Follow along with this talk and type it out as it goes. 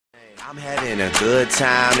I'm having a good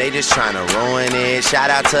time, they just trying to ruin it. Shout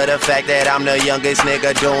out to the fact that I'm the youngest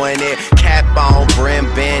nigga doing it. Cap on,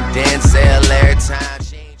 brim bend, Denzel every time.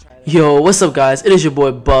 Yo, what's up guys, it is your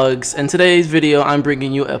boy Bugs, and today's video I'm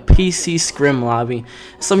bringing you a PC Scrim lobby.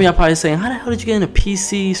 Some of y'all probably saying, how the hell did you get in a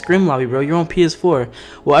PC Scrim lobby, bro? You're on PS4.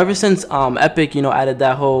 Well, ever since Epic, added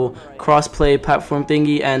that whole cross-play platform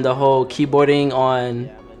thingy and the whole keyboarding on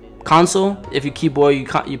console, if you keyboard, you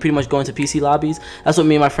pretty much go into PC lobbies. That's what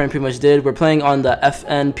me and my friend pretty much did. We're playing on the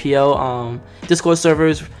FNPL Discord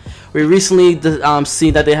servers. We recently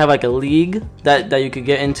seen that they have like a league that you could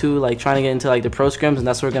get into, like trying to get into like the pro scrims, and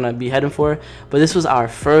that's what we're gonna be heading for. But this was our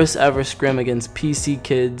first ever scrim against PC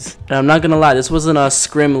kids, and I'm not gonna lie, this wasn't a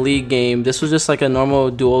scrim league game. This was just like a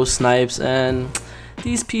normal duo snipes, and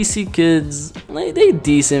these PC kids, like, they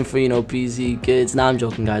decent for PC kids. Nah, I'm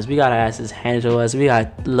joking, guys. We got our asses handed to us. We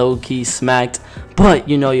got low-key smacked, but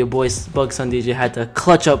your boy Bugson DJ had to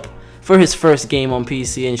clutch up for his first game on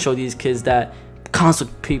PC and show these kids that console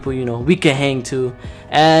people, we can hang too.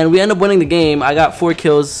 And we end up winning the game. I got 4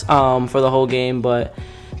 kills for the whole game, but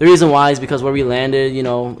the reason why is because where we landed,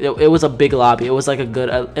 it was a big lobby. It was like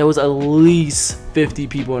it was at least 50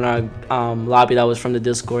 people in our lobby that was from the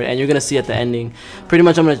Discord, and you're gonna see at the ending. Pretty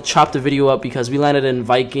much I'm gonna chop the video up because we landed in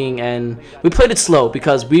Viking and we played it slow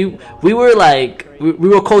because we were like we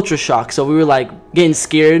were culture shocked, so we were like getting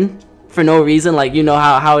scared for no reason, like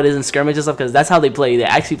how it is in scrimmage and stuff, because that's how they play. They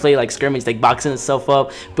actually play like scrimmage, like boxing itself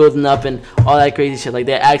up, building up, and all that crazy shit. Like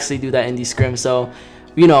they actually do that in these scrims. So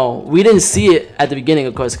we didn't see it at the beginning,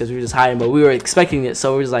 of course, because we were just hiding, but we were expecting it.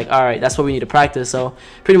 So we was like, all right, that's what we need to practice. So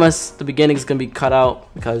pretty much the beginning is gonna be cut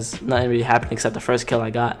out because nothing really happened except the first kill I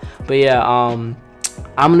got. But yeah, I'm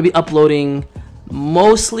gonna be uploading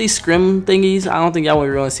mostly scrim thingies. I don't think y'all will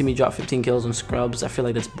really see me drop 15 kills on scrubs. I feel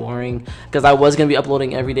like that's boring because I was gonna be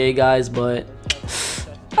uploading every day, guys, but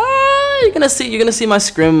you're gonna see my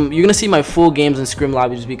scrim, you're gonna see my full games in scrim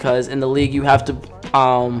lobbies, because in the league you have to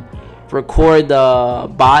record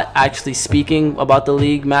the bot actually speaking about the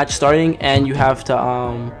league match starting, and you have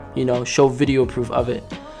to show video proof of it.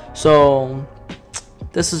 So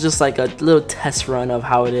this is just like a little test run of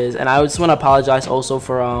how it is, and I just want to apologize also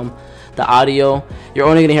for the audio. You're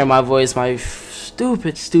only gonna hear my voice. My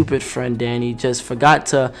stupid friend Danny just forgot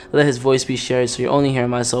to let his voice be shared, so you're only hearing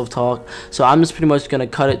myself talk. So I'm just pretty much gonna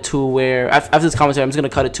cut it to where after this commentary, I'm just gonna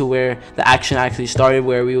cut it to where the action actually started,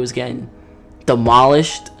 where we was getting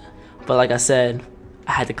demolished. But like I said,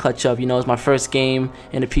 I had to clutch up. It's my first game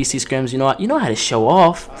in the PC scrims. You know I had to show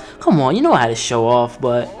off. Come on, I had to show off.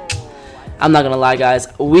 But I'm not gonna lie, guys,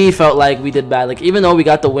 we felt like we did bad. Like, even though we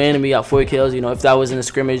got the win and we got 4 kills, if that was in a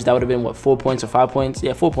scrimmage, that would have been what, 4 points or 5 points?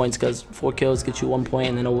 Yeah, 4 points, because 4 kills get you 1 point,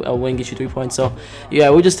 and then a win gets you 3 points. So yeah,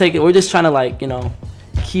 we're just trying to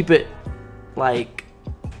keep it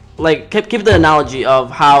keep the analogy of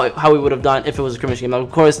how we would have done if it was a scrimmage game. Like,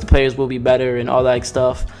 of course the players will be better and all that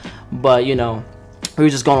stuff, but we were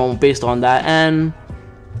just going on based on that, and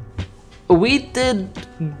we did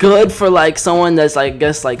good for like someone that's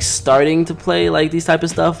starting to play like these type of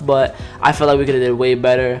stuff. But I feel like we could have did way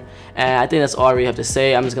better, and I think that's all I really have to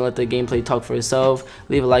say. I'm just gonna let the gameplay talk for itself.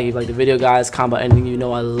 Leave a like if you like the video, guys. Comment about anything.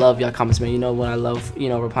 I love y'all comments, man. When I love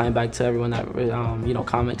replying back to everyone that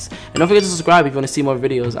comments. And don't forget to subscribe if you want to see more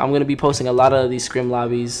videos. I'm gonna be posting a lot of these scrim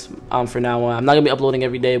lobbies for now on. I'm not gonna be uploading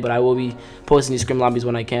every day, but I will be posting these scrim lobbies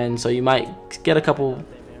when I can, so you might get a couple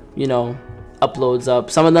uploads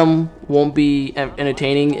up. Some of them won't be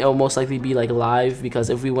entertaining. It'll most likely be like live,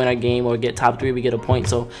 because if we win a game or get top 3, we get a point,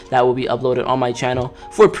 so that will be uploaded on my channel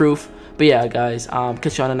for proof. But yeah, guys,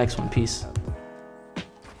 catch you on the next one. Peace.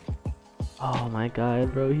 Oh my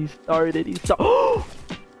god, bro, he started.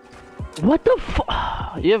 What the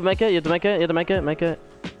fuck? You have mecha? You have the mecha? You have the mecha?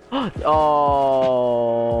 Oh,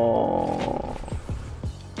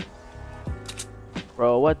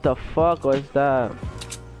 bro, what the fuck was that?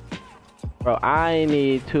 Bro, I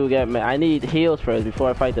need to I need heals first before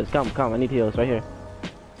I fight this. Come, I need heals right here.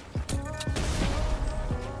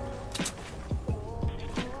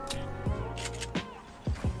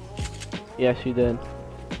 Yes, you did.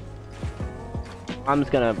 I'm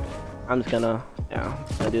just gonna, yeah,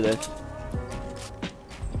 I'll do this.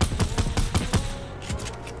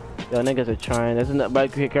 Yo, niggas are trying.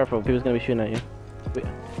 But be careful, people's gonna be shooting at you.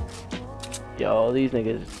 Yo, these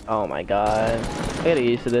niggas, oh my god. I gotta get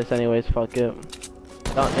used to this anyways, fuck it.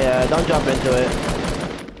 Don't jump into it.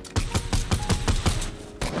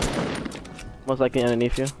 Most likely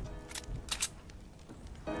underneath you.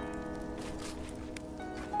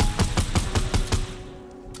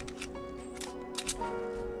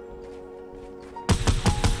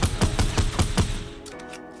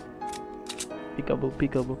 Peekaboo,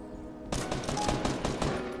 peekaboo.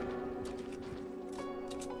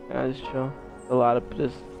 Yeah, just chill. A lot of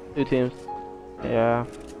just 2 teams. Yeah.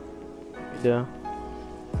 We do.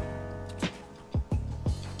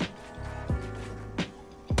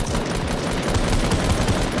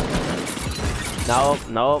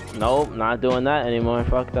 Nope, not doing that anymore.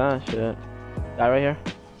 Fuck that shit. Guy right here.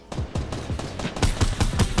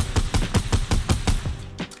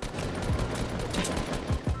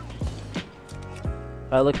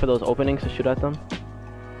 I look for those openings to shoot at them.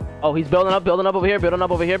 Oh, he's building up over here.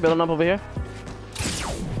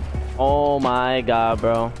 Oh my god,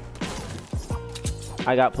 bro.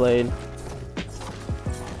 I got played.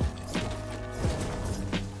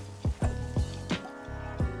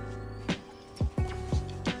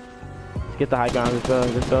 Let's get the high ground. Let's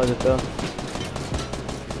go.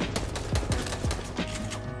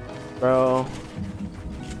 Bro.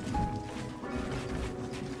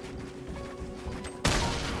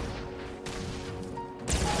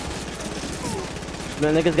 The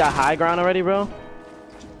niggas got high ground already, bro.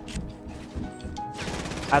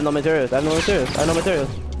 I have no materials.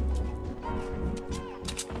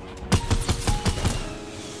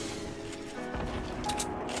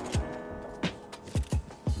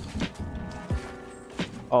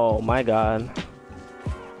 Oh my god.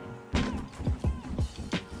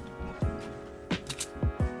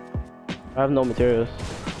 I have no materials.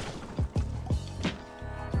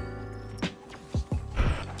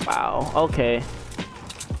 Wow, okay.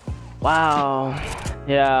 Wow.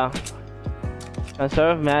 Yeah.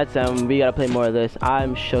 Instead of mats, and we gotta play more of this.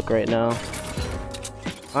 I'm shook right now.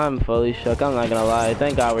 I'm fully shook. I'm not gonna lie.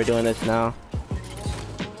 Thank God we're doing this now.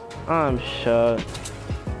 I'm shook.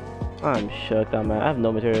 I have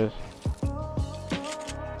no materials.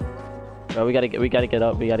 Bro, we gotta get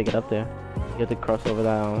up. We gotta get up there. We have to cross over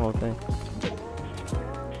that whole thing.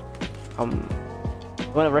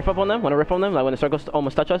 Wanna riff up on them? Like when the circles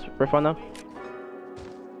almost touch us, riff on them.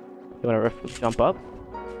 You wanna riff? Jump up?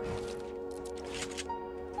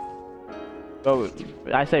 Oh,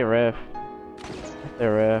 I say riff.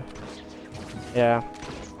 Yeah.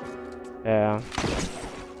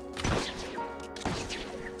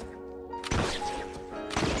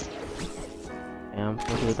 Damn,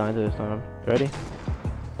 most of the time to this time. Ready?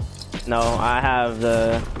 No, I have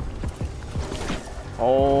the...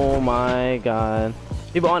 Oh my god.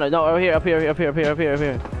 People on it. No, over here, up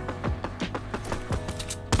here.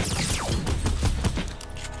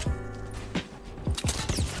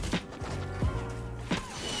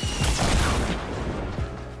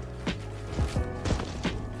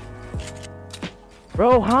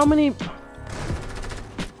 Bro, how many...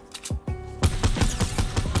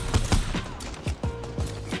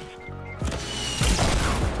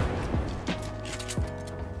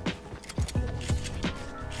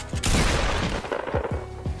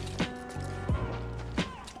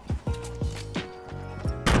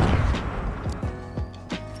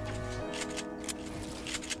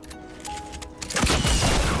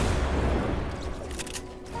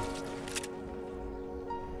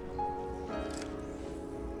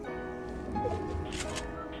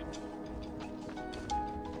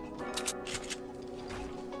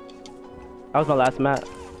 That was my last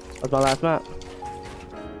map.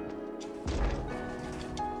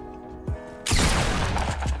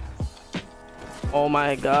 Oh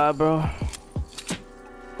my god, bro.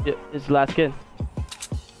 Yeah, it's the last kid.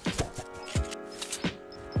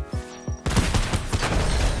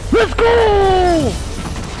 Let's go!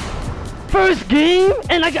 First game,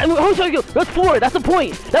 and I got. How should I go? That's 4. That's a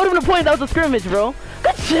point. That would have been a point. That was a scrimmage, bro.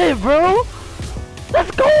 Good shit, bro.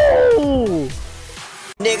 Let's go!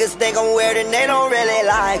 Niggas think I'm weird and they don't really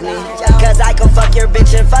like me. Cause I can fuck your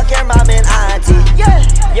bitch and fuck your mom and auntie.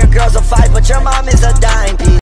 Your girl's a 5, but your mom is a dime.